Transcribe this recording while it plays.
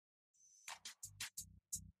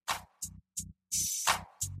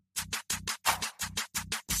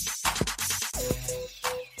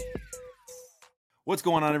What's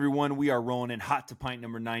going on, everyone? We are rolling in hot to pint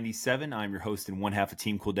number 97. I'm your host and one half of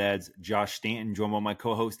Team Cool Dads, Josh Stanton, joined by my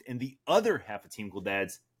co-host and the other half of Team Cool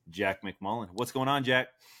Dads, Jack McMullen. What's going on, Jack?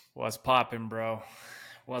 What's popping, bro?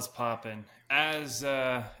 What's popping? As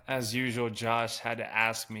usual, Josh had to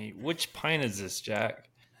ask me, which pint is this, Jack?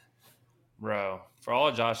 Bro, for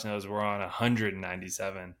all Josh knows, we're on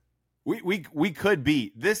 197. We could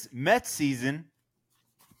be. This Mets season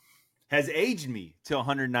has aged me to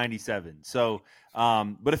 197. So,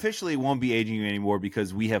 but officially it won't be aging you anymore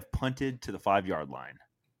because we have punted to the 5-yard line.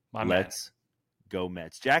 Let's go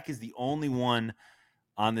Mets. Jack is the only one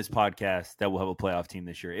on this podcast that will have a playoff team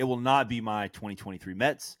this year. It will not be my 2023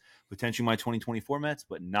 Mets, potentially my 2024 Mets,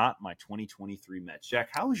 but not my 2023 Mets. Jack,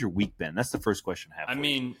 how has your week been? That's the first question I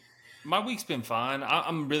have. My week's been fine.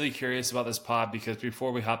 I'm really curious about this pod because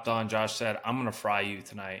before we hopped on, Josh said, I'm going to fry you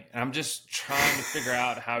tonight. And I'm just trying to figure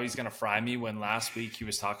out how he's going to fry me when last week he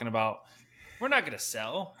was talking about, we're not going to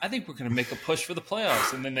sell. I think we're going to make a push for the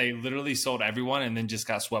playoffs. And then they literally sold everyone and then just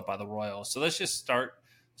got swept by the Royals. So let's just start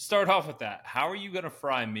off with that. How are you going to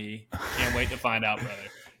fry me? Can't wait to find out, brother.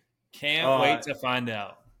 Can't wait to find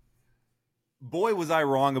out. Boy, was I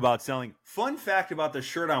wrong about selling. Fun fact about the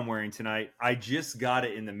shirt I'm wearing tonight, I just got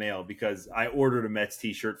it in the mail because I ordered a Mets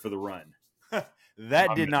t-shirt for the run.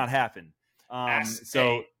 That did not happen.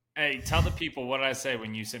 Hey, tell the people, what did I say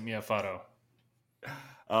when you sent me a photo?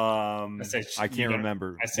 I can't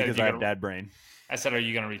remember because I have dad brain. I said, are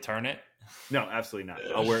you going to return it? No, absolutely not.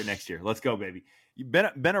 I'll wear it next year. Let's go, baby.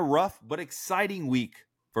 Been a rough but exciting week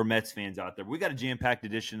for Mets fans out there. We got a jam-packed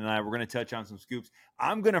edition tonight. We're going to touch on some scoops.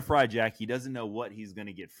 I'm going to fry Jack. He doesn't know what he's going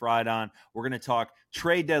to get fried on. We're going to talk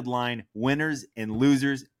trade deadline winners and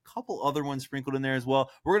losers. A couple other ones sprinkled in there as well.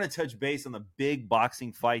 We're going to touch base on the big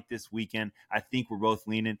boxing fight this weekend. I think we're both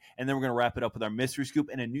leaning. And then we're going to wrap it up with our mystery scoop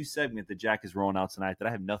and a new segment that Jack is rolling out tonight that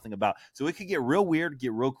I have nothing about. So it could get real weird,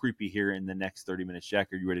 get real creepy here in the next 30 minutes.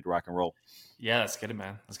 Jack, are you ready to rock and roll? Yeah, let's get it,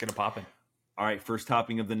 man. Let's get it popping. All right, first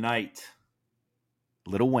topping of the night.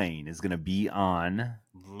 Lil Wayne is going to be on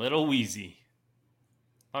Little Weezy.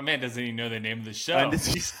 My man doesn't even know the name of the show.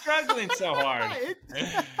 He's struggling so hard.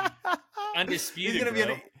 Undisputed. He's going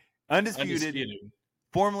to be undisputed.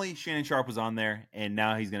 Formerly, Shannon Sharp was on there, and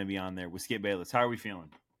now he's going to be on there with Skip Bayless. How are we feeling?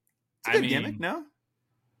 It's a good gimmick, no?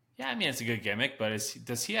 Yeah, I mean, it's a good gimmick, but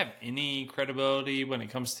does he have any credibility when it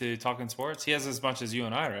comes to talking sports? He has as much as you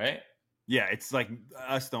and I, right? Yeah, it's like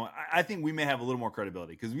us don't. I think we may have a little more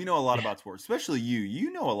credibility because we know a lot about sports, especially you.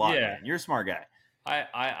 You know a lot, man. You're a smart guy.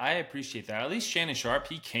 I appreciate that. At least Shannon Sharp,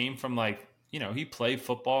 he came from he played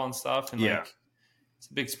football and stuff, and he's a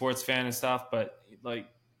big sports fan and stuff. But I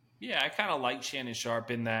kind of like Shannon Sharp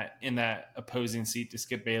in that opposing seat to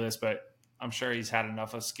Skip Bayless, but I'm sure he's had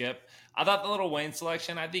enough of Skip. I thought the Lil Wayne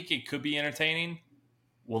selection, I think it could be entertaining.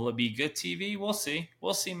 Will it be good TV? We'll see.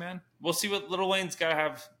 We'll see, man. We'll see what Lil Wayne's got to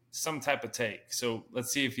have some type of take. So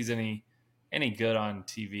let's see if he's any good on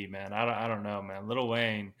TV, man. I don't know, man. Lil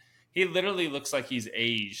Wayne, he literally looks like he's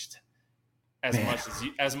aged as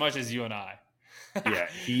much as you and I.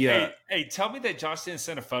 Yeah. Hey, tell me that Josh didn't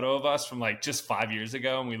send a photo of us from just 5 years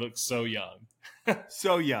ago and we look so young.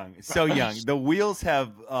 So young. The wheels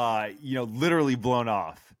have literally blown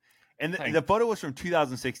off. And the photo was from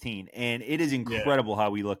 2016, and it is incredible how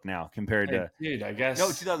we look now compared to. Dude, I guess. No,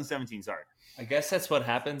 2017. Sorry. I guess that's what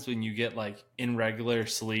happens when you get in regular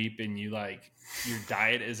sleep and you your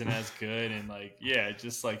diet isn't as good and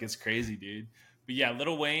it's crazy, dude. But yeah,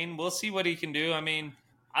 Lil Wayne, we'll see what he can do. I mean,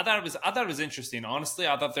 I thought it was interesting. Honestly,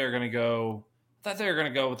 I thought they were gonna go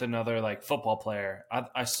with another football player.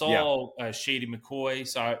 I saw Shady McCoy,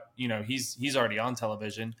 so he's already on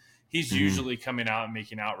television. He's usually coming out and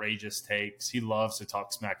making outrageous takes. He loves to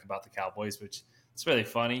talk smack about the Cowboys, which is really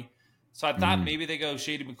funny. So I thought maybe they go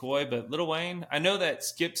Shady McCoy, but Lil Wayne, I know that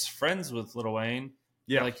Skip's friends with Lil Wayne.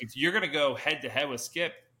 Yeah. If you're going to go head to head with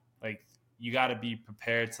Skip, you got to be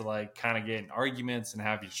prepared to kind of get in arguments and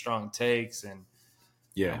have your strong takes. And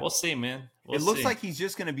we'll see, man. It looks like he's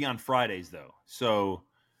just going to be on Fridays though. So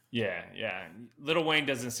yeah. Lil Wayne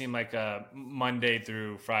doesn't seem like a Monday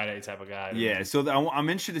through Friday type of guy. Yeah. So I'm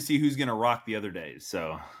interested to see who's going to rock the other days.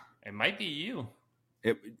 So it might be you.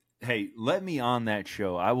 Hey, let me on that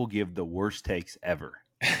show. I will give the worst takes ever.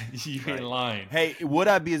 You ain't lying. Hey, would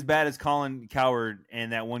I be as bad as Colin Cowherd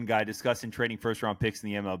and that one guy discussing trading first-round picks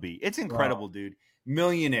in the MLB? It's incredible, dude.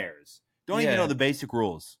 Millionaires. Don't even know the basic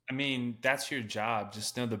rules. I mean, that's your job.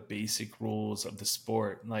 Just know the basic rules of the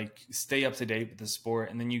sport. Stay up to date with the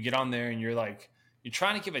sport. And then you get on there and you're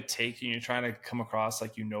trying to give a take and you're trying to come across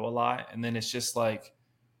like you know a lot. And then it's just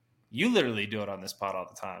you literally do it on this pod all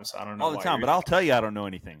the time. So I don't know. All the time. But I'll tell you I don't know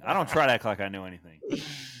anything. I don't try to act like I know anything.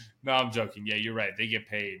 No, I'm joking. Yeah, you're right. They get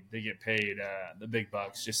paid. They get paid the big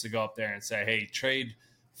bucks just to go up there and say, "Hey, trade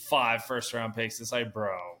 5 first-round picks." It's like,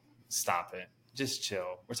 bro, stop it. Just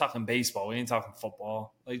chill. We're talking baseball. We ain't talking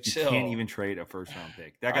football. Like, You chill. can't even trade a first round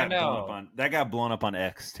pick. That I got blown up know. on. That got blown up on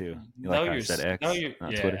X too. Know Like I your, said, X, know your,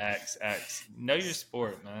 not yeah, Twitter. X. Know your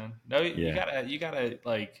sport, man. No, Yeah, you gotta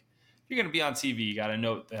like. If you're gonna be on TV, you gotta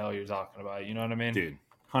know what the hell you're talking about. You know what I mean? dude,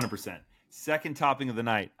 100%. Second topping of the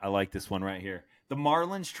night. I like this one right here. The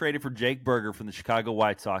Marlins traded for Jake Berger from the Chicago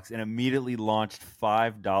White Sox and immediately launched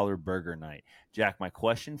 $5 Burger Night. Jack, my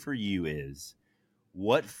question for you is,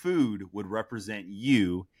 what food would represent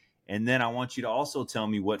you? And then I want you to also tell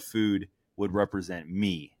me what food would represent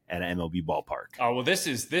me at an MLB ballpark. Oh well, this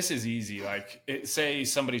is easy. Like, say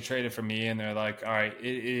somebody traded for me, and they're like, "All right,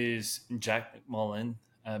 it is Jack McMullen,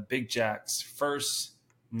 Big Jack's first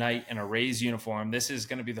night in a Rays uniform. This is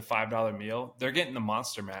going to be the $5 meal. They're getting the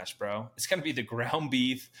Monster Mash, bro. It's going to be the ground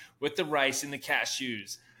beef with the rice and the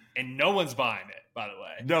cashews, and no one's buying it. By the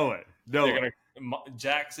way, No it. No they're it. gonna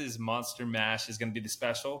Jax's Monster Mash is going to be the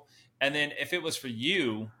special. And then if it was for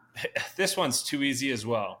you, this one's too easy as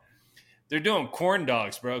well. They're doing corn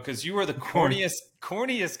dogs, bro, because you are the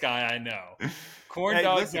corniest guy I know. Corn Hey,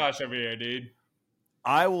 dog listen. Josh over here, dude.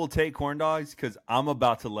 I will take corn dogs because I'm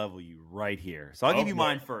about to level you right here. So I'll give you boy.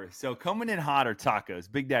 mine first. So coming in hot are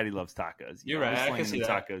tacos. Big Daddy loves tacos. You're right. we're I can slinging see the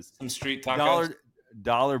that. tacos. Some street tacos.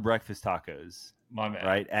 Dollar breakfast tacos. My man.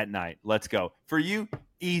 Right at night. Let's go. For you,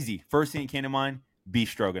 easy. First thing that came to mind, beef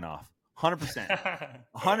stroganoff. 100%.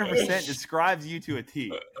 100% describes you to a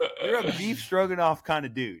T. You're a beef stroganoff kind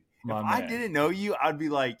of dude. My if man. I didn't know you, I'd be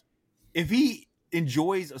like, if he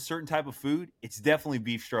enjoys a certain type of food, it's definitely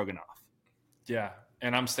beef stroganoff. Yeah,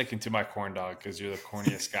 and I'm sticking to my corn dog because you're the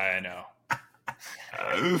corniest guy I know.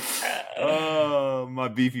 Oh, my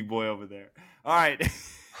beefy boy over there. All right.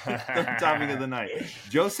 Third topic of the night.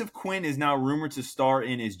 Joseph Quinn is now rumored to star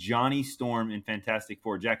in as Johnny Storm in Fantastic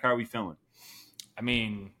Four. Jack, how are we feeling? I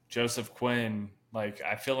mean, Joseph Quinn, like,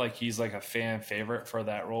 I feel like he's like a fan favorite for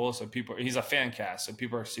that role. So he's a fan cast, so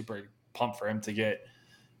people are super pumped for him to get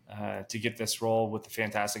this role with the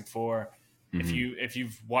Fantastic Four. Mm-hmm. If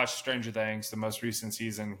you've watched Stranger Things, the most recent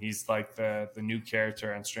season, he's like the new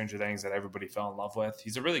character in Stranger Things that everybody fell in love with.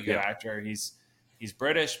 He's a really good actor. He's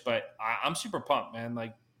British, but I'm super pumped, man.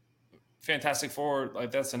 Like, Fantastic Four,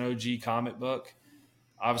 like, that's an OG comic book.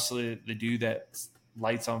 Obviously, the dude that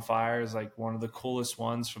lights on fire is like one of the coolest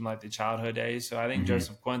ones from like the childhood days. So I think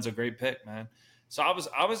Joseph Quinn's a great pick, man. So I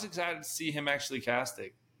was excited to see him actually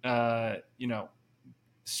casting.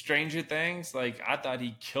 Stranger Things, like, I thought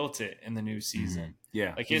he killed it in the new season.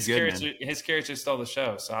 Yeah, like his character stole the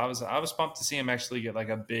show. So I was pumped to see him actually get like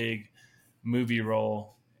a big movie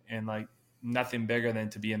role, and like nothing bigger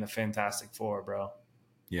than to be in the Fantastic Four, bro.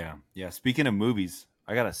 Yeah. Speaking of movies,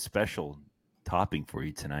 I got a special topping for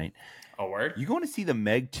you tonight. A word? You going to see the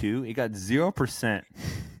Meg 2? It got 0%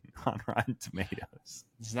 on Rotten Tomatoes.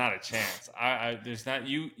 There's not a chance. There's not.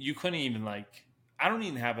 You couldn't even, like, I don't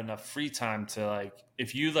even have enough free time to, like,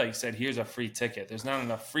 if you like said, here's a free ticket, there's not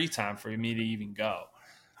enough free time for me to even go.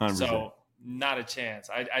 100%. So not a chance.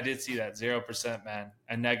 I did see that 0%, man.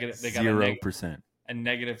 A negative. They got 0%. A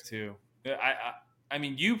 -2. I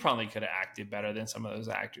mean, you probably could have acted better than some of those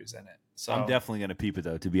actors in it. So I'm definitely going to peep it,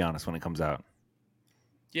 though, to be honest, when it comes out.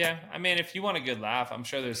 Yeah, I mean, if you want a good laugh, I'm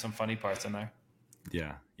sure there's some funny parts in there.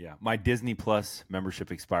 Yeah. My Disney Plus membership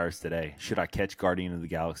expires today. Should I catch Guardian of the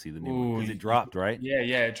Galaxy, the new one? Because it dropped, right? Yeah,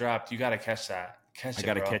 it dropped. You got to catch that. I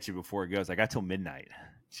got to catch it before it goes. I got till midnight.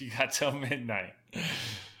 You got till midnight. Is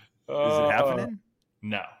it happening?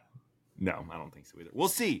 No, I don't think so either. We'll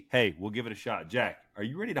see. Hey, we'll give it a shot. Jack, are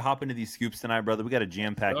you ready to hop into these scoops tonight, brother? We got a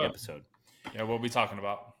jam-packed episode. Yeah, what are we talking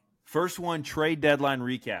about? First one, trade deadline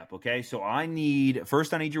recap, okay? So I need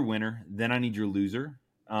your winner, then I need your loser,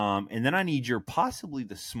 and then I need your possibly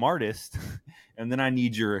the smartest, and then I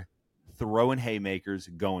need your throwing haymakers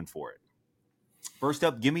going for it. First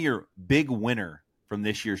up, give me your big winner from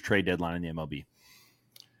this year's trade deadline in the MLB.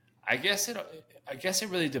 I guess it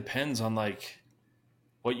really depends on, like,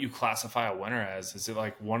 what you classify a winner as. Is it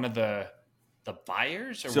like one of the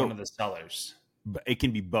buyers or one of the sellers? It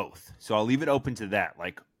can be both. So I'll leave it open to that.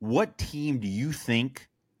 Like, what team do you think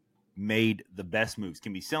made the best moves?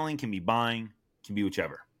 Can be selling, can be buying, can be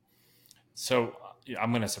whichever. So I'm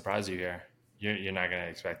going to surprise you here. You're not going to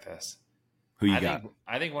expect this. Who you got?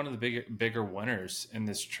 I think one of the bigger winners in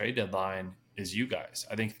this trade deadline is you guys.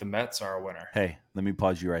 I think the Mets are a winner. Hey, let me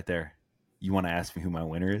pause you right there. You want to ask me who my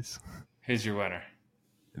winner is? Who's your winner?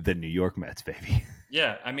 The New York Mets, baby.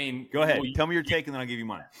 Yeah, I mean, go ahead. Tell me your take, and then I'll give you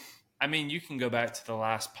mine. I mean, you can go back to the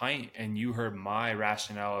last pint and you heard my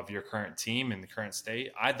rationale of your current team and the current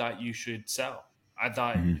state. I thought you should sell. I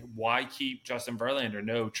thought, Mhm. why keep Justin Verlander?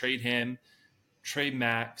 No, trade him, trade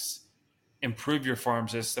Max, improve your farm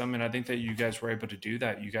system. And I think that you guys were able to do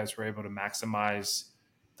that. You guys were able to maximize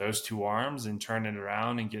those two arms and turn it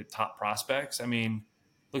around and get top prospects. I mean,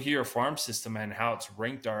 look at your farm system and how it's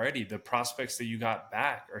ranked already. The prospects that you got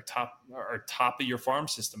back are top of your farm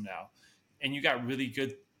system now. And you got really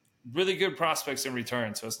good prospects in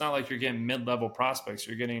return. So it's not like you're getting mid-level prospects.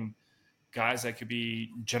 You're getting guys that could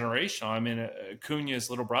be generational. I mean, Acuna's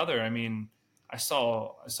little brother. I mean, I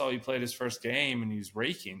saw he played his first game and he was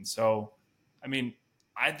raking. So, I mean,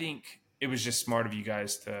 I think it was just smart of you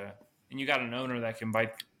guys to, and you got an owner that can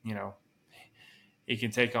bite. He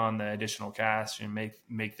can take on the additional cash and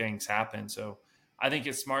make things happen. So, I think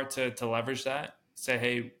it's smart to leverage that. Say,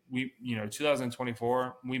 hey,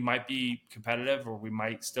 2024, we might be competitive or we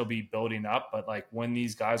might still be building up, but like when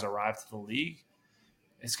these guys arrive to the league,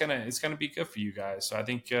 it's gonna be good for you guys. So I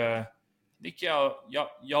think y'all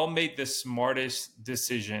made the smartest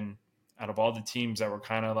decision out of all the teams that were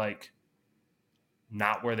kind of like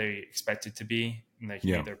not where they expected to be, and they can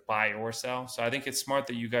Yeah. either buy or sell. So I think it's smart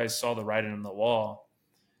that you guys saw the writing on the wall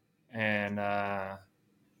and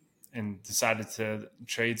decided to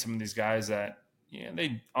trade some of these guys that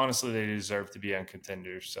they deserve to be on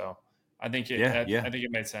contenders. So I think Yeah. I think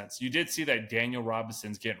it made sense. You did see that Daniel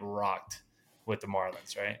Robinson's getting rocked with the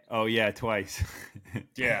Marlins, right? Oh yeah, twice.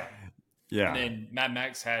 Yeah. Yeah. And then Matt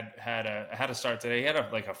Max had a start today. He had a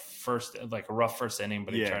rough first inning,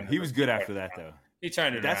 but he was good after that though. He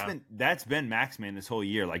turned it around. That's been Max, man, this whole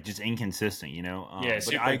year, like just inconsistent, Yeah,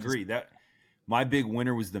 but I agree that my big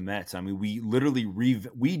winner was the Mets. I mean, we literally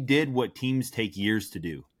we did what teams take years to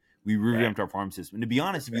do. We revamped our farm system. And to be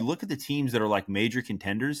honest, if you look at the teams that are like major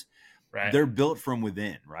contenders, they're built from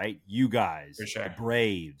within, right? You guys, For sure. the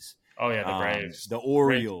Braves. Oh yeah, the Braves, the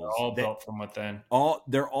Orioles, are all built from within.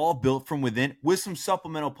 They're all built from within with some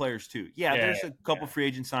supplemental players too. Yeah, there's a couple free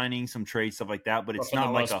agent signings, some trades, stuff like that, but it's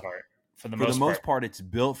not like for the most part, it's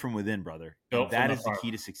built from within, brother. And that is the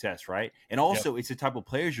key to success, right? And also, it's the type of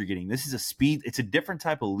players you're getting. This is it's a different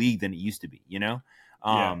type of league than it used to be,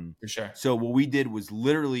 For sure. So what we did was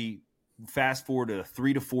literally fast forward a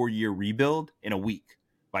 3 to 4 year rebuild in a week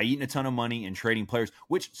by eating a ton of money and trading players,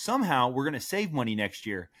 which somehow we're going to save money next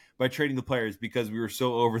year by trading the players because we were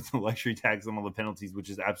so over the luxury tax and all the penalties, which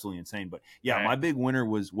is absolutely insane. But yeah, my big winner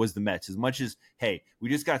was the Mets. As much as, hey, we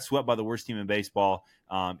just got swept by the worst team in baseball.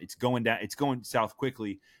 It's going south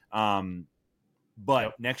quickly.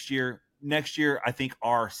 But next year, I think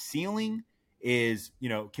our ceiling is,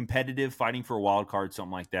 competitive, fighting for a wild card,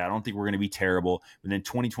 something like that. I don't think we're going to be terrible. And then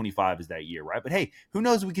 2025 is that year, right? But hey, who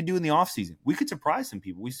knows what we could do in the offseason? We could surprise some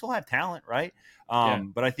people. We still have talent, right?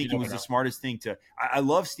 But I think it was the smartest thing I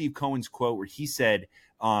love Steve Cohen's quote where he said,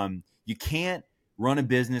 you can't run a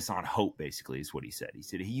business on hope, basically, is what he said. He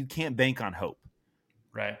said, you can't bank on hope.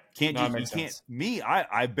 Right.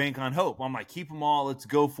 I bank on hope. I'm like, keep them all. Let's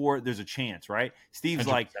go for it. There's a chance, right? Steve's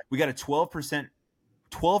 100%. Like, we got a 12%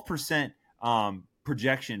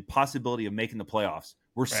 projection possibility of making the playoffs.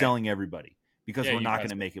 We're selling everybody because we're not going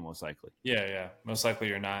to make it most likely. Yeah. Most likely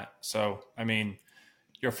you're not. So, I mean,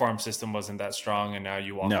 your farm system wasn't that strong, and now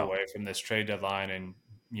you walk away from this trade deadline. And,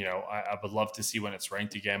 I would love to see when it's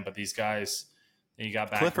ranked again, but these guys that you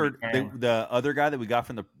got back. Clifford, the other guy that we got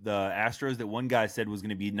from the Astros, that one guy said was going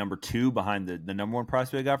to be number 2 behind the number 1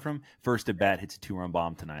 prospect I got from, first at bat hits a 2-run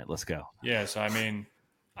bomb tonight. Let's go. Yeah. So, I mean,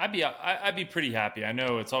 I'd be pretty happy. I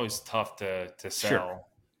know it's always tough to sell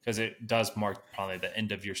because it does mark probably the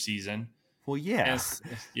end of your season. Well, yeah.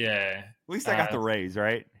 Yeah. At least I got the raise,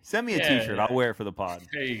 right? Send me a T-shirt. I'll wear it for the pod.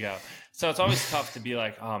 There you go. So it's always tough to be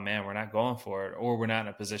like, oh, man, we're not going for it, or we're not in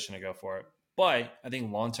a position to go for it. But I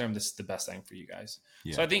think long-term, this is the best thing for you guys.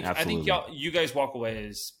 Yeah, so I think you guys walk away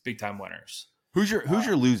as big-time winners. Who's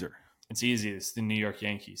your loser? It's easy. It's the New York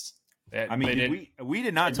Yankees. We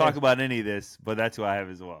did not talk about any of this, but that's who I have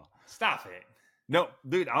as well. Stop it. No,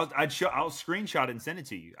 dude, I'll screenshot it and send it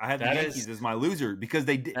to you. I have the Yankees as my loser because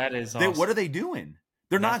they did. That is awesome. What are they doing?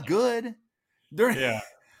 They're not good. They're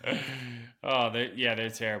they're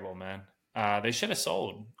terrible, man. They should have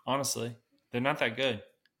sold. Honestly, they're not that good.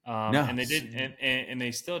 And they did, and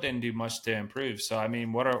they still didn't do much to improve. So I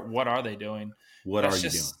mean, what are they doing? What are you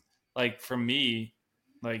doing? Like for me,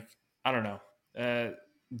 like I don't know.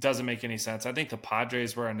 Doesn't make any sense. I think the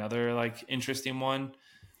Padres were another like interesting one.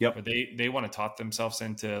 Yep. But they want to talk themselves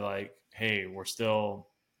into like, hey, we're still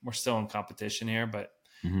in competition here. But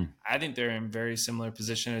I think they're in very similar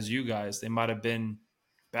position as you guys. They might have been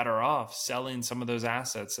better off selling some of those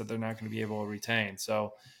assets that they're not going to be able to retain.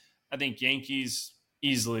 So I think Yankees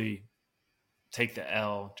easily take the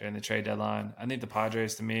L during the trade deadline. I think the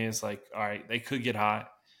Padres, to me, is like, all right, they could get hot.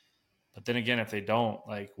 But then again, if they don't,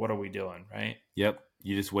 like, what are we doing, right? Yep.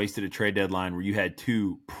 You just wasted a trade deadline where you had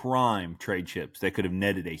 2 prime trade chips that could have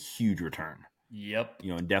netted a huge return. Yep.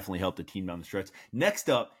 And definitely helped the team down the stretch. Next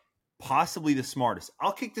up, possibly the smartest.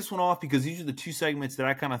 I'll kick this one off because these are the 2 segments that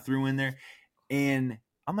I kind of threw in there. And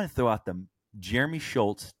I'm going to throw out the Jeremy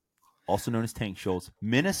Schultz, also known as Tank Schultz,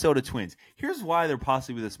 Minnesota Twins. Here's why they're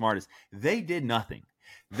possibly the smartest. They did nothing.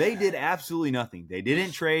 They did absolutely nothing. They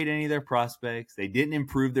didn't trade any of their prospects. They didn't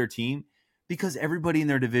improve their team because everybody in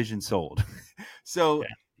their division sold. So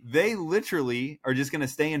they literally are just going to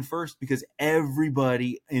stay in first because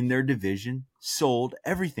everybody in their division sold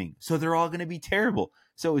everything. So they're all going to be terrible.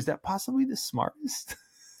 So is that possibly the smartest?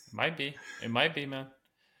 It might be, man.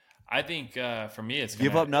 I think for me, it's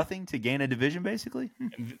give up nothing to gain a division, basically.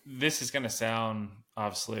 This is going to sound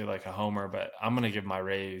obviously like a homer, but I'm going to give my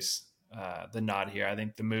Rays the nod here. I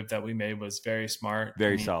think the move that we made was very smart,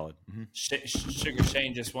 very solid. Sugar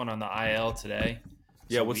Shane just went on the IL today.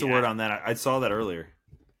 Yeah, so what's the word on that? I saw that earlier.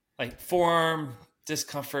 Like forearm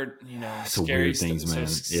discomfort, scary things, man.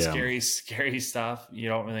 Scary stuff. You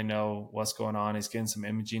don't really know what's going on. He's getting some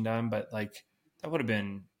imaging done, but like that would have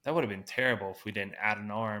been terrible if we didn't add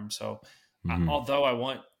an arm. So although I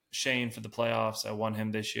want Shane for the playoffs, I want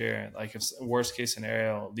him this year. Like if worst case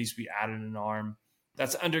scenario, at least we added an arm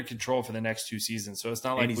that's under control for the next 2 seasons. So it's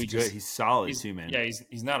not like he's solid too, man. Yeah,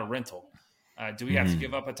 he's not a rental. Do we have to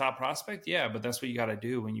give up a top prospect? Yeah, but that's what you got to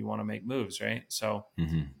do when you want to make moves, right? So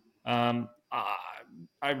I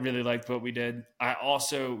really liked what we did. I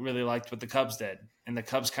also really liked what the Cubs did. And the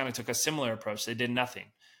Cubs kind of took a similar approach. They did nothing.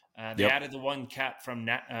 They added the one cat from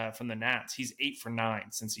the Nats. He's 8 for 9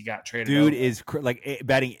 since he got traded. Dude is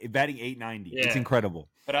batting 890. Yeah. It's incredible.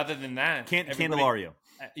 But other than that, Candelario.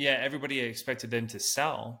 Yeah, everybody expected them to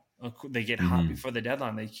sell. They get hot before the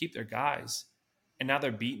deadline. They keep their guys. And now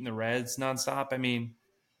they're beating the Reds nonstop. I mean,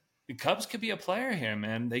 the Cubs could be a player here,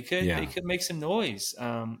 man. They could make some noise.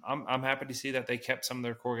 I'm happy to see that they kept some of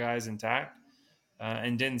their core guys intact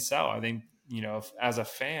and didn't sell. I think, if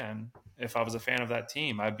I was a fan of that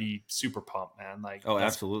team, I'd be super pumped, man. Like,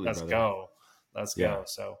 absolutely, let's go.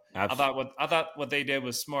 So I thought what they did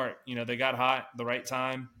was smart. They got hot at the right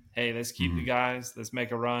time. Hey, let's keep the guys. Let's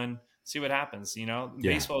make a run. See what happens.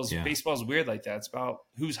 Baseball's weird like that. It's about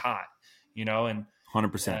who's hot. And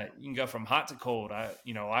 100%. You can go from hot to cold.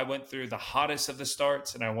 I went through the hottest of the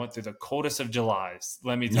starts and I went through the coldest of Julys.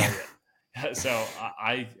 Let me tell you. So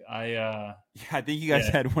I think you guys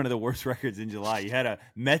had one of the worst records in July. You had a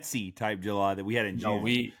Metsy type July that we had in June. No,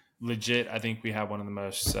 we legit. I think we had one of the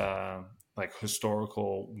most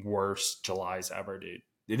historical worst Julys ever, dude.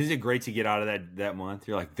 Is it great to get out of that month?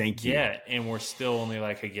 You're like, thank you. Yeah, and we're still only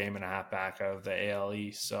like a game and a half back of the AL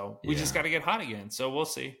East, so we just got to get hot again. So we'll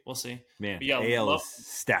see. Man, AL is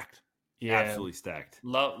stacked. Yeah, absolutely stacked.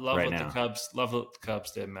 Love what the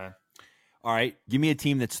Cubs did, man. All right, give me a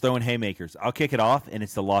team that's throwing haymakers. I'll kick it off, and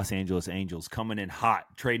it's the Los Angeles Angels coming in hot,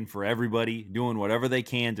 trading for everybody, doing whatever they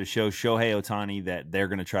can to show Shohei Ohtani that they're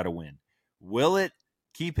going to try to win. Will it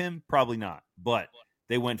keep him? Probably not, but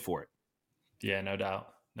they went for it. Yeah, no doubt.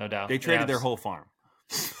 They traded their whole farm.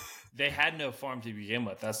 They had no farm to begin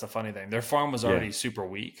with. That's the funny thing. Their farm was already super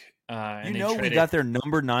weak. We got their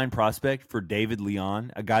number 9 prospect for David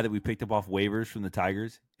Leon, a guy that we picked up off waivers from the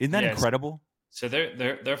Tigers. Isn't that incredible? So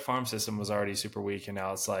their farm system was already super weak, and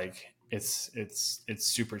now it's like it's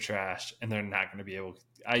super trash, and they're not going to be able.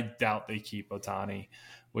 I doubt they keep Ohtani,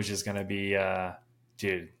 which is going to be,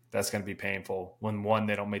 dude. That's going to be painful when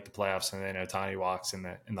they don't make the playoffs and then Ohtani walks in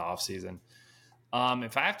the offseason.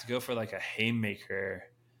 If I have to go for like a haymaker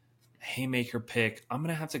pick, I'm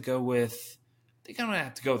gonna have to go with. I think I'm gonna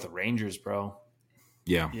have to go with the Rangers, bro.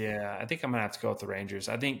 Yeah. I think I'm gonna have to go with the Rangers.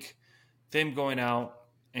 I think them going out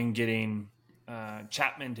and getting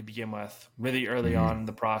Chapman to begin with really early on in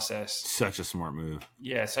the process. Such a smart move.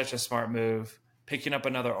 Yeah, such a smart move. Picking up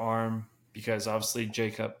another arm because obviously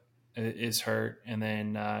Jacob is hurt, and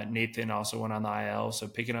then Nathan also went on the IL. So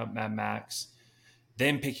picking up Mad Max.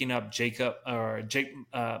 Then picking up Jake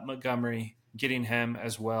Montgomery, getting him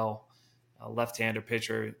as well, a left-hander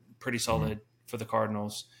pitcher, pretty solid for the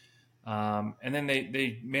Cardinals. And then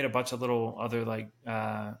they made a bunch of little other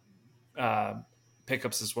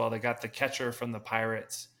pickups as well. They got the catcher from the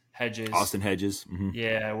Pirates, Hedges, Austin Hedges.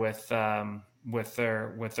 Yeah, with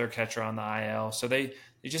their catcher on the IL. So they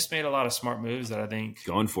just made a lot of smart moves that I think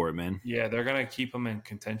going for it, man. Yeah, they're gonna keep them in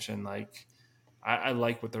contention. Like. I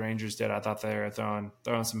like what the Rangers did. I thought they were throwing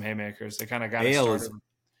some haymakers. They kind of got it started.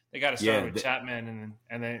 They got to start Yeah, with Chapman,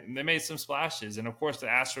 and then they made some splashes. And of course, the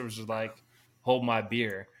Astros was like, "Hold my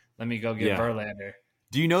beer, let me go get Verlander."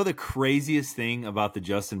 Do you know the craziest thing about the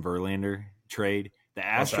Justin Verlander trade? The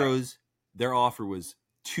What's that? Astros, their offer was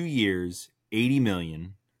 2 years, $80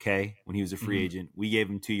 million. Okay, when he was a free agent, we gave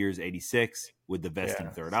him 2 years, 86 with the vesting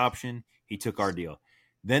third option. He took our deal.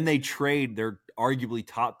 Then they trade their arguably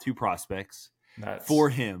top 2 prospects for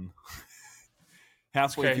him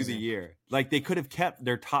halfway through the year. Like they could have kept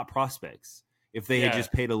their top prospects if they had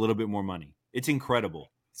just paid a little bit more money. It's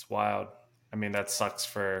incredible. It's wild. I mean, that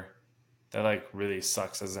like really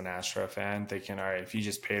sucks as an Astro fan. Thinking, all right, if you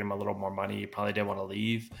just paid him a little more money, you probably didn't want to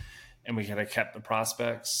leave, and we could have kept the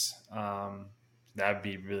prospects. That'd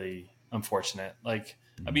be really unfortunate. Like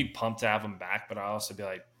I'd be pumped to have him back, but I'd also be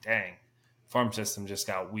like, dang, farm system just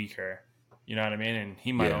got weaker. You know what I mean? And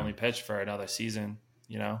he might only pitch for another season,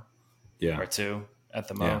 or 2 at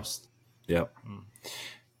the most. Yep.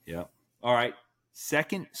 Yep. All right.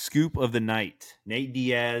 Second scoop of the night. Nate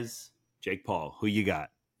Diaz, Jake Paul. Who you got?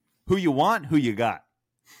 Who you want? Who you got?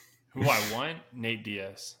 Who I want? Nate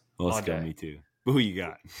Diaz. Let's go. Me too. But who you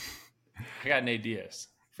got? I got Nate Diaz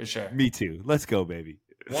for sure. Me too. Let's go, baby.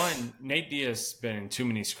 One, Nate Diaz has been in too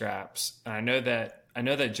many scraps. And I know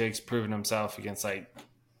that Jake's proven himself against like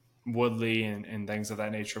Woodley and things of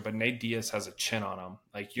that nature, but Nate Diaz has a chin on him.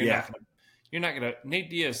 Like you're not gonna Nate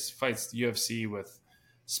Diaz fights the UFC with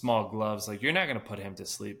small gloves. Like you're not gonna put him to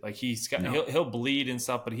sleep. Like he'll bleed and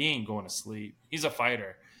stuff, but he ain't going to sleep. He's a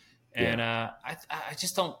fighter. And I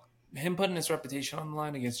just don't, him putting his reputation on the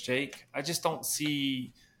line against Jake, I don't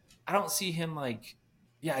see him like,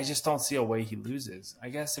 I just don't see a way he loses. I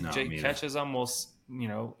guess if Jake catches him,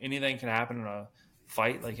 anything can happen in a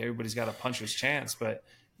fight. Like everybody's got a puncher's chance, but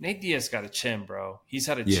Nate Diaz got a chin, bro. He's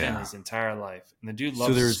had a chin his entire life, and the dude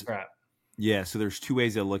loves to scrap. Yeah, so there's 2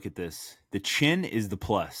 ways I look at this. The chin is the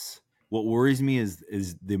plus. What worries me is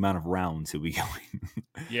the amount of rounds he'll be going.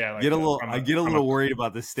 Yeah, like I get a little worried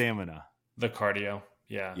about the stamina, the cardio.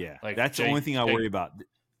 Yeah, like that's the only thing I worry about.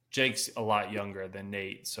 Jake's a lot younger than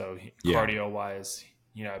Nate, so cardio wise,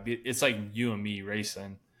 it's like you and me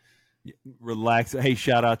racing. Relax. Hey,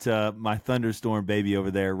 shout out to my thunderstorm baby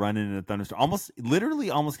over there running in a thunderstorm.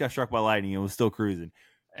 Almost got struck by lightning and was still cruising.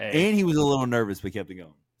 Hey. And he was a little nervous, but kept it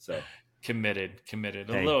going. So committed.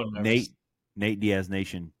 Hey, a little nervous. Nate Diaz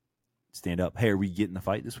Nation, stand up. Hey, are we getting the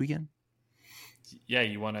fight this weekend? Yeah,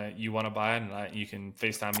 you wanna buy it and you can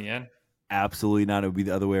FaceTime me in? Absolutely not. It would be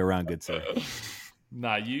the other way around, good sir.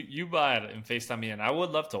 Nah, you buy it and FaceTime me in. I would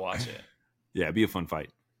love to watch it. Yeah, it'd be a fun fight.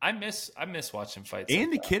 I miss watching fights.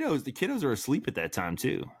 And like the kiddos are asleep at that time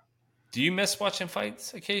too. Do you miss watching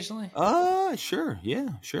fights occasionally? Sure. Yeah,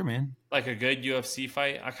 sure, man. Like a good UFC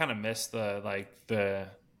fight? I kind of miss the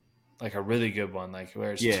a really good one, like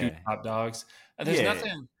where it's 2 top dogs. And there's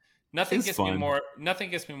nothing gets me more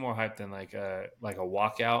hyped than like a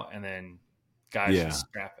walkout and then guys just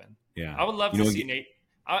scrapping. Yeah. I would love to see Nate.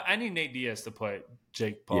 I need Nate Diaz to put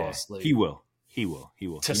Jake Paul asleep. He will.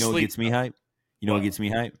 What gets me hype? What gets me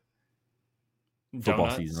hype? Football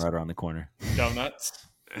season right around the corner. Donuts.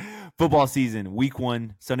 Football season, week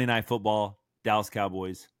 1, Sunday night football, Dallas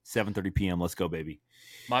Cowboys, 7:30 p.m. Let's go, baby.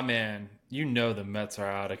 My man, the Mets are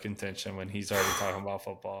out of contention when he's already talking about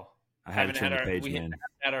football. I had to turn the page, man. We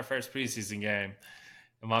had our first preseason game,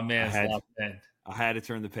 and my man's locked in. I had to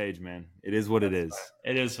turn the page, man. It is what it is.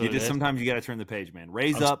 It is what it is. Sometimes you got to turn the page, man.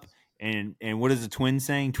 Raise up, and what is the twin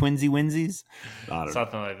saying? Twinsy winsies?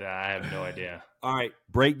 Something like that. I have no idea. All right,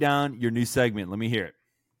 break down your new segment. Let me hear it.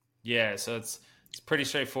 Yeah, so it's pretty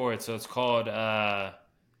straightforward. So it's called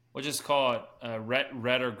we'll just call it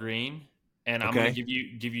red or green. And I'm going to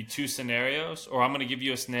give you 2 scenarios, or I'm going to give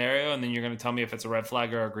you a scenario, and then you're going to tell me if it's a red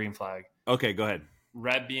flag or a green flag. Okay, go ahead.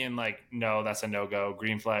 Red being like, no, that's a no-go.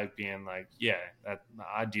 Green flag being like, yeah,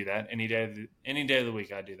 I'd do that. Any day of the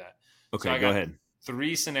week, I'd do that. Okay, so go ahead.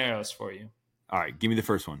 3 scenarios for you. All right, give me the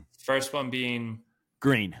first one. First one being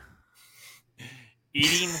green.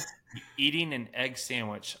 Eating an egg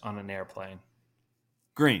sandwich on an airplane.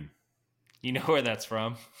 Green. You know where that's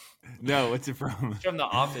from? No, what's it from? It's from The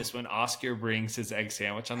Office when Oscar brings his egg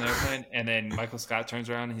sandwich on the airplane, and then Michael Scott turns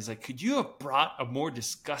around and he's like, "Could you have brought a more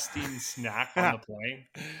disgusting snack on the plane?"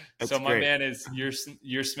 So my man is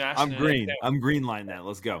you're smashing. I'm green. I'm green line that.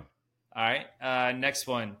 Let's go. All right. Next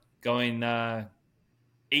one. Going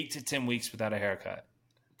 8 to 10 weeks without a haircut.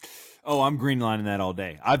 Oh, I'm green lining that all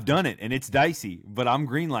day. I've done it, and it's dicey, but I'm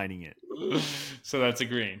green lining it. So that's a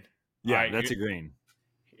green. Yeah, right, that's a green.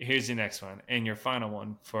 Here's your next one, and your final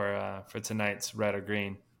one for tonight's red or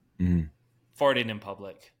green. Mm-hmm. Farting in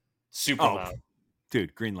public, super loud.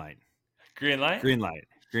 Dude, green light. Green light. Green light.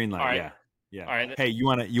 Green light. All right. Yeah. Yeah. All right. Hey, you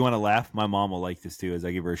wanna laugh? My mom will like this too. As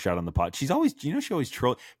I give her a shot on the pod, she's always, she always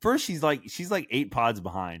troll. First, she's like 8 pods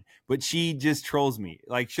behind, but she just trolls me.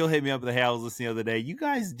 Like she'll hit me up with, "Hey, I was listening the other day. You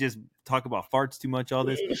guys just talk about farts too much. All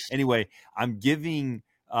this." Anyway, we're giving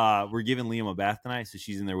Liam a bath tonight, so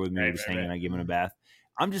she's in there with me. We're just hanging. I give him a bath.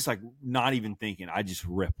 I'm just like not even thinking. I just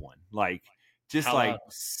rip one, like just How like,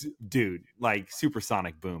 loud? dude, like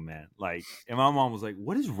supersonic boom, man. Like, and my mom was like,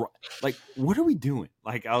 "What is wrong? Like, what are we doing?"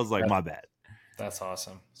 Like, I was like, "My bad." That's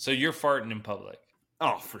awesome. So you're farting in public.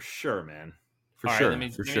 Oh, for sure, man. For All right, sure. let me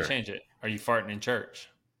For let sure. me change it. Are you farting in church?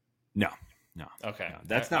 No, no, Okay. no.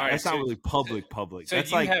 That's All not. right, That's not so really public. so That's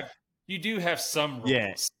you like, do have some yeah,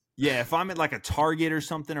 rules. yeah. If I'm at like a Target or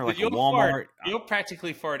something, or But like a Walmart, you'll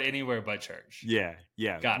practically fart anywhere but church. yeah,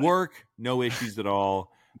 yeah. Got it. Work, no issues at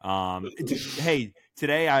all. Hey,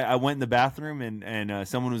 today I went in the bathroom and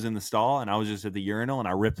someone was in the stall, and I was just at the urinal, and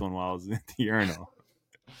I ripped one while I was at the urinal.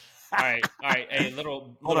 All right. Hey, Hold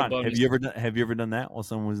little on. bonus. Have you ever done that while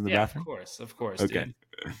someone was in the Yeah, bathroom? of course, Okay.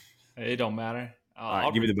 dude. It don't matter. All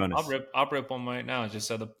right, give me the bonus. I'll rip one right now, just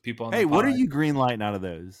so the people on Hey, the what are pod. you green lighting out of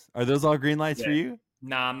those? Are those all green lights Yeah. for you?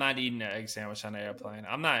 Nah, I'm not eating an egg sandwich on an airplane.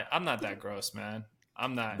 I'm not that gross, man.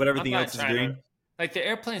 I'm not. But everything I'm not else is trying green? to. Like the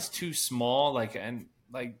airplane's too small. Like I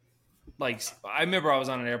remember I was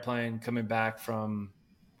on an airplane coming back from,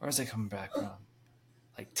 where was I coming back from?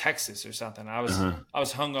 Like Texas or something. I was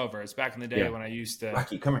hungover. It's back in the day when I used to.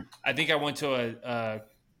 Rocky, come here. I think I went to a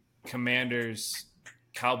Commanders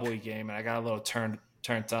Cowboy game and I got a little turned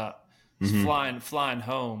up. Flying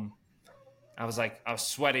home. I was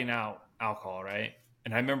sweating out alcohol, right?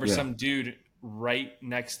 And I remember some dude right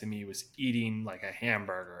next to me was eating like a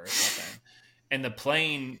hamburger or something. And the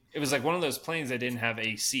plane, it was like one of those planes that didn't have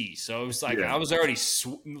AC. So it was like, I was already,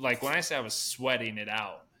 like when I say I was sweating it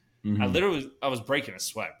out, I was breaking a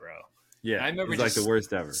sweat, bro. Yeah. And I remember it was like the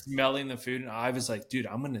worst ever. smelling the food. And I was like, dude,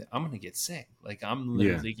 I'm going to get sick. Like I'm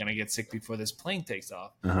literally going to get sick before this plane takes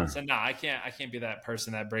off. So no, I can't be that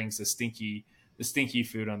person that brings the stinky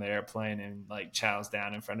food on the airplane and like chows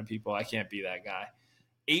down in front of people. I can't be that guy.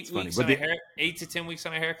 8 to 10 weeks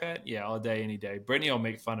on a haircut. Yeah. All day, any day. Brittany will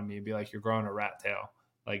make fun of me and be like, you're growing a rat tail.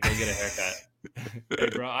 Like, go get a haircut. Hey,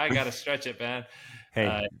 bro, I got to stretch it, man.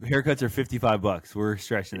 Hey, haircuts are $55. We're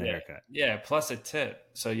stretching the haircut. Yeah. Plus a tip.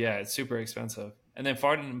 So yeah, it's super expensive. And then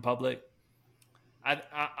farting in public.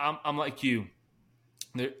 I'm like you.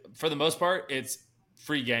 For the most part, it's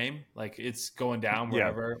free game. Like it's going down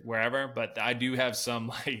wherever. But I do have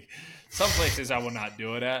some places I will not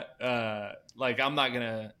do it at. Like I'm not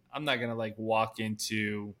gonna like walk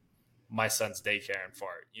into my son's daycare and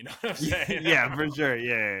fart. You know what I'm saying? Yeah, for sure.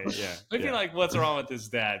 Yeah. Looking like, what's wrong with this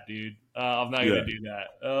dad, dude? I'm not gonna do that.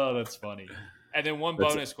 Oh, that's funny. And then one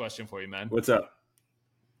bonus question for you, man. What's up?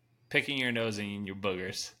 Picking your nose and eating your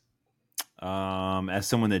boogers. As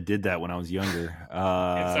someone that did that when I was younger,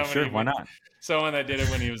 sure, why not? Someone that did it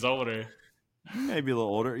when he was older. Maybe a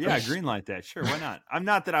little older. Yeah, green light that. Sure, why not? I'm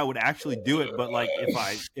not that I would actually do it, but like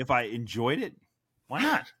if I enjoyed it, why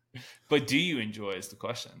not? But do you enjoy is the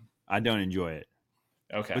question. I don't enjoy it.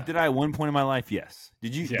 Okay. But did I at one point in my life? Yes.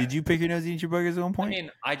 Did you pick your nose and eat your boogers at one point? I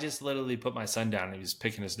mean, I just literally put my son down and he was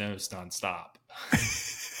picking his nose nonstop.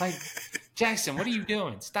 Like, Jackson, what are you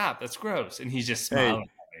doing? Stop. That's gross. And he's just smiling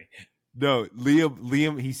at me. No,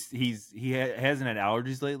 Liam, he hasn't had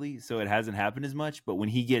allergies lately, so it hasn't happened as much. But when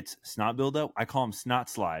he gets snot buildup, I call him snot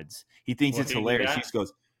slides. He thinks it's hilarious. He just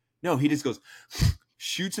goes,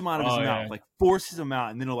 shoots him out of his mouth, like forces him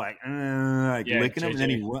out, and then he'll licking him, and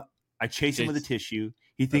then I chase him with a tissue.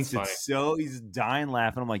 He thinks it's he's dying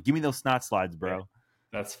laughing. I'm like, give me those snot slides, bro. Yeah.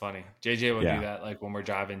 That's funny. JJ will do that, like when we're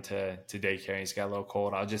driving to daycare and he's got a little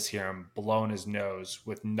cold. I'll just hear him blowing his nose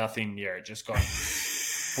with nothing near it, just going,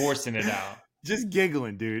 forcing it out. Just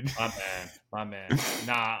giggling, dude. My man.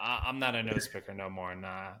 Nah, I'm not a nose picker no more.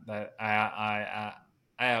 Nah, that I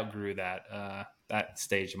outgrew that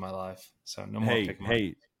stage of my life. So no more.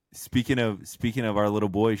 Hey, speaking of our little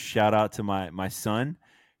boy, shout out to my son,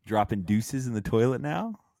 dropping deuces in the toilet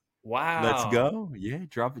now. Wow. Let's go. Yeah,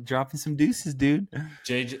 dropping some deuces, dude.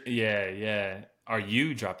 JJ, yeah. Are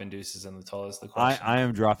you dropping deuces in the toilet? Is the question. I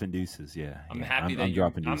am dropping deuces, yeah. I'm happy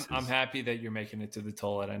that I'm happy that you're making it to the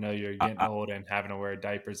toilet. I know you're getting old and having to wear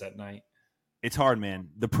diapers at night. It's hard, man.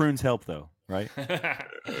 The prunes help though, right?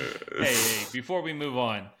 Hey, before we move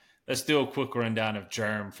on, let's do a quick rundown of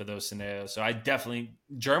Germ for those scenarios. So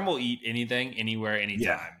Germ will eat anything, anywhere, anytime.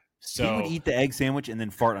 Yeah. So he would eat the egg sandwich and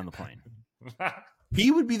then fart on the plane. He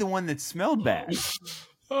would be the one that smelled bad.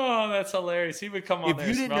 Oh, that's hilarious. He would come on if there.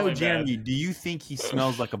 If you didn't know Jeremy, bad. Do you think he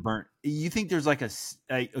smells like a burnt? You think there's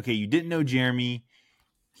okay, you didn't know Jeremy.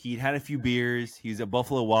 He'd had a few beers. He was at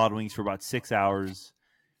Buffalo Wild Wings for about 6 hours.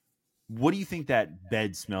 What do you think that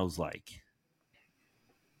bed smells like?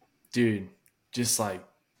 Dude, just like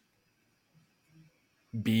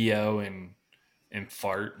BO and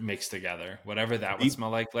fart mixed together. Whatever that would Beef, smell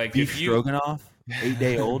like. Like beef if you stroganoff,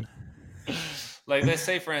 8-day old. like let's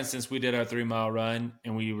say for instance we did our 3 mile run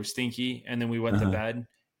and we were stinky and then we went to bed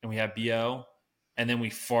and we had BO and then we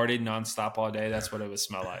farted nonstop all day. That's what it would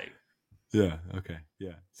smell like. Yeah. Okay.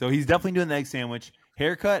 Yeah. So he's definitely doing the egg sandwich.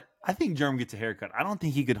 Haircut. I think Germ gets a haircut. I don't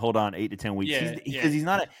think he could hold on 8 to 10 weeks. Yeah, Because he's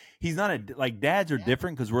not a like dads are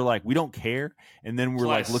different because we're like we don't care, and then we're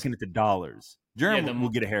like Plus, looking at the dollars. Germ will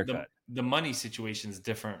get a the haircut. the money situation is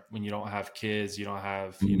different when you don't have kids. You don't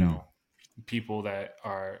have people that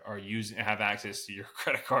are using have access to your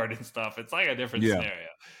credit card and stuff. It's like a different scenario,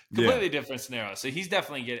 completely different scenario. So he's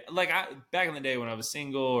definitely getting like back in the day when I was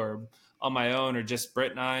single or on my own or just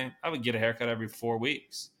Britt and I would get a haircut every 4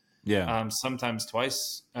 weeks. Yeah. Sometimes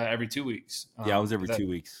twice every 2 weeks. I was every 2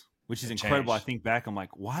 weeks, which is incredible. Changed. I think back, I'm like,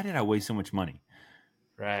 why did I waste so much money?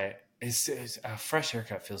 Right. It's a fresh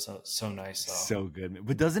haircut feels so nice though. So good.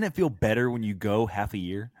 But doesn't it feel better when you go half a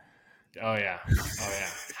year? Oh yeah.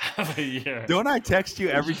 Half a year. Don't I text you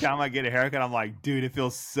every time I get a haircut? I'm like, dude, it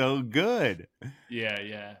feels so good.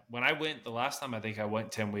 Yeah. When I went the last time, I think I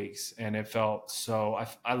went 10 weeks and it felt so,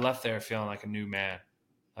 I left there feeling like a new man.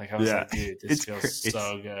 Like I was like, dude, this feels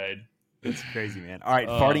so good. It's crazy, man. All right.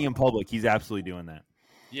 Farting in public. He's absolutely doing that.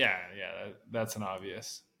 Yeah. That's an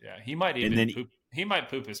obvious. Yeah. He might even poop. He might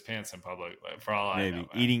poop his pants in public for all I know.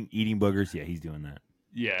 Maybe eating boogers. Yeah, he's doing that.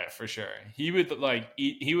 Yeah, for sure. He would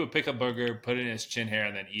he would pick a booger, put it in his chin hair,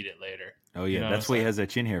 and then eat it later. Oh yeah, that's what he has that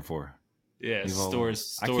chin hair for. Yeah,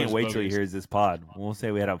 stores. I can't wait till he hears this pod. We'll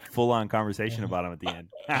say we had a full-on conversation about him at the end.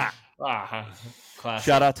 Classic.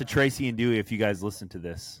 Shout out to Tracy and Dewey if you guys listen to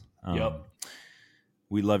this. Yep.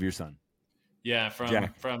 We love your son. Yeah,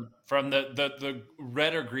 from the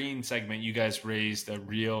red or green segment, you guys raised a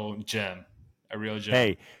real gem.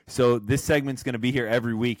 Hey, so this segment's going to be here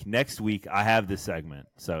every week. Next week, I have this segment,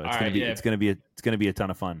 so it's going to be a ton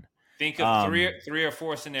of fun. Think of three or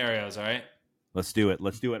four scenarios. All right, let's do it.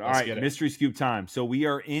 All right, mystery scoop time. So we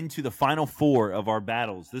are into the final 4 of our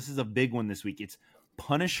battles. This is a big one this week. It's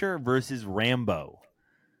Punisher versus Rambo.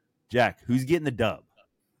 Jack, who's getting the dub?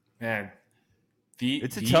 Man,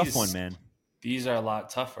 it's a tough one, man. These are a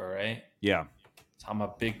lot tougher, right? Yeah. So I'm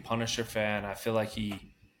a big Punisher fan. I feel like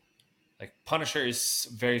Punisher is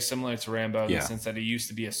very similar to Rambo in the sense that he used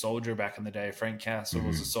to be a soldier back in the day. Frank Castle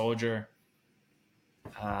was a soldier.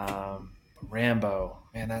 Rambo,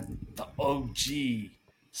 man, the OG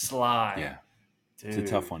Sly. Yeah. Dude,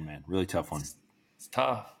 it's a tough one, man. Really tough one. It's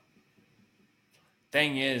tough.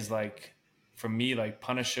 Thing is, like, for me, like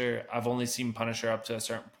Punisher, I've only seen Punisher up to a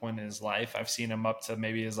certain point in his life. I've seen him up to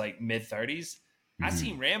maybe his like mid-30s. I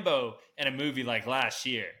seen Rambo in a movie like last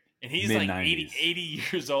year. And he's Mid-90s. like 80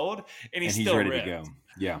 years old, and he's still ready ripped. to go.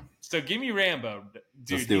 Yeah. So give me Rambo.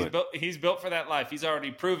 Dude, he's built for that life. He's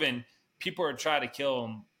already proven people are trying to kill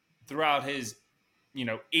him throughout his,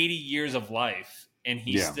 80 years of life, and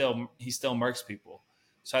he still murks people.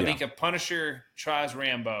 So I think if Punisher tries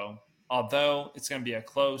Rambo, although it's going to be a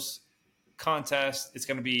close contest, it's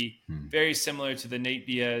going to be very similar to the Nate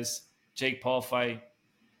Diaz, Jake Paul fight.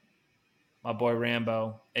 My boy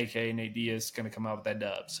Rambo, a.k.a. Nate Diaz, is going to come out with that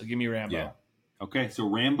dub. So give me Rambo. Yeah. Okay, so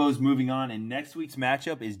Rambo's moving on, and next week's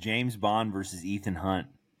matchup is James Bond versus Ethan Hunt.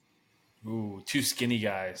 Ooh, 2 skinny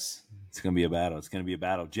guys. It's going to be a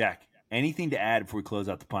battle. Jack, anything to add before we close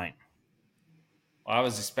out the pint? Well, I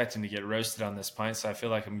was expecting to get roasted on this pint, so I feel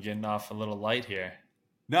like I'm getting off a little light here.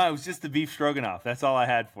 No, it was just the beef stroganoff. That's all I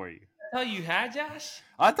had for you. That's all you had, Josh?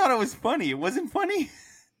 I thought it was funny. It wasn't funny?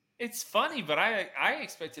 It's funny, but I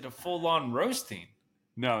expected a full-on roasting.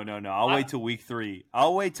 No. I'll wait till week 3.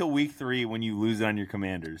 I'll wait till week 3 when you lose on your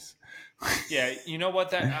Commanders. Yeah, you know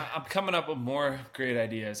what? I'm coming up with more great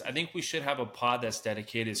ideas. I think we should have a pod that's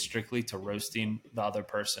dedicated strictly to roasting the other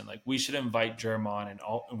person. Like we should invite Germ on,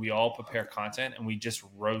 and we all prepare content, and we just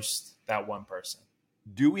roast that one person.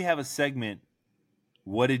 Do we have a segment?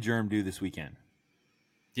 What did Germ do this weekend?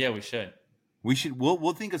 Yeah, we should.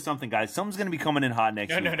 We'll think of something, guys. Something's going to be coming in hot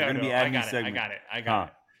next week. No. I got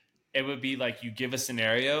it. It would be like you give a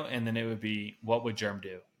scenario, and then it would be, what would Germ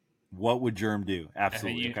do? What would Germ do?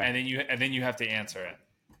 Absolutely. And then you have to answer it.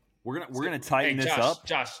 We're gonna tighten this up.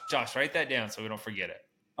 Josh, write that down so we don't forget it.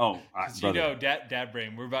 Oh, brother. Dad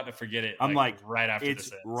brain, we're about to forget it. I'm like right after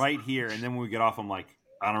it's this. Right here, and then when we get off, I'm like,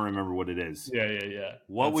 I don't remember what it is. Yeah.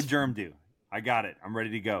 What would Germ do? I got it. I'm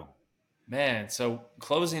ready to go. Man, so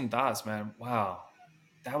closing thoughts, man. Wow,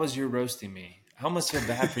 that was your roasting me. I almost feel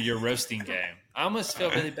bad for your roasting game. I almost feel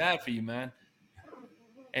really bad for you, man.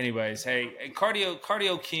 Anyways, hey,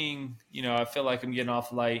 cardio king. I feel like I'm getting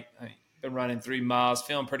off light. I've been running 3 miles,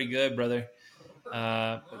 feeling pretty good, brother.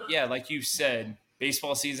 But yeah, like you said,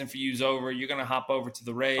 baseball season for you's over. You're gonna hop over to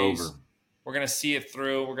the Over. Rays. We're gonna see it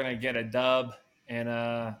through. We're gonna get a dub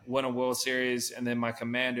and win a World Series. And then my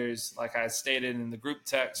Commanders, like I stated in the group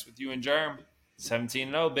text with you and Germ,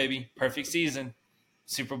 17-0, baby, perfect season,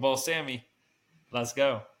 Super Bowl Sammy. Let's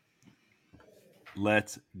go.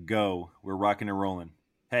 Let's go. We're rocking and rolling.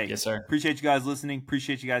 Hey, Yes, sir. appreciate you guys listening.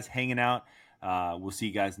 Appreciate you guys hanging out. We'll see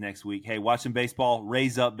you guys next week. Hey, watching baseball.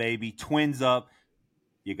 Rays up, baby. Twins up.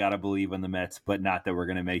 You got to believe in the Mets, but not that we're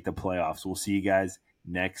going to make the playoffs. We'll see you guys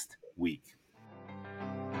next week.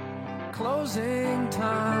 Closing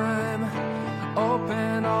time.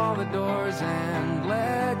 Open all the doors and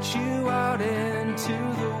let you out into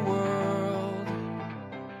the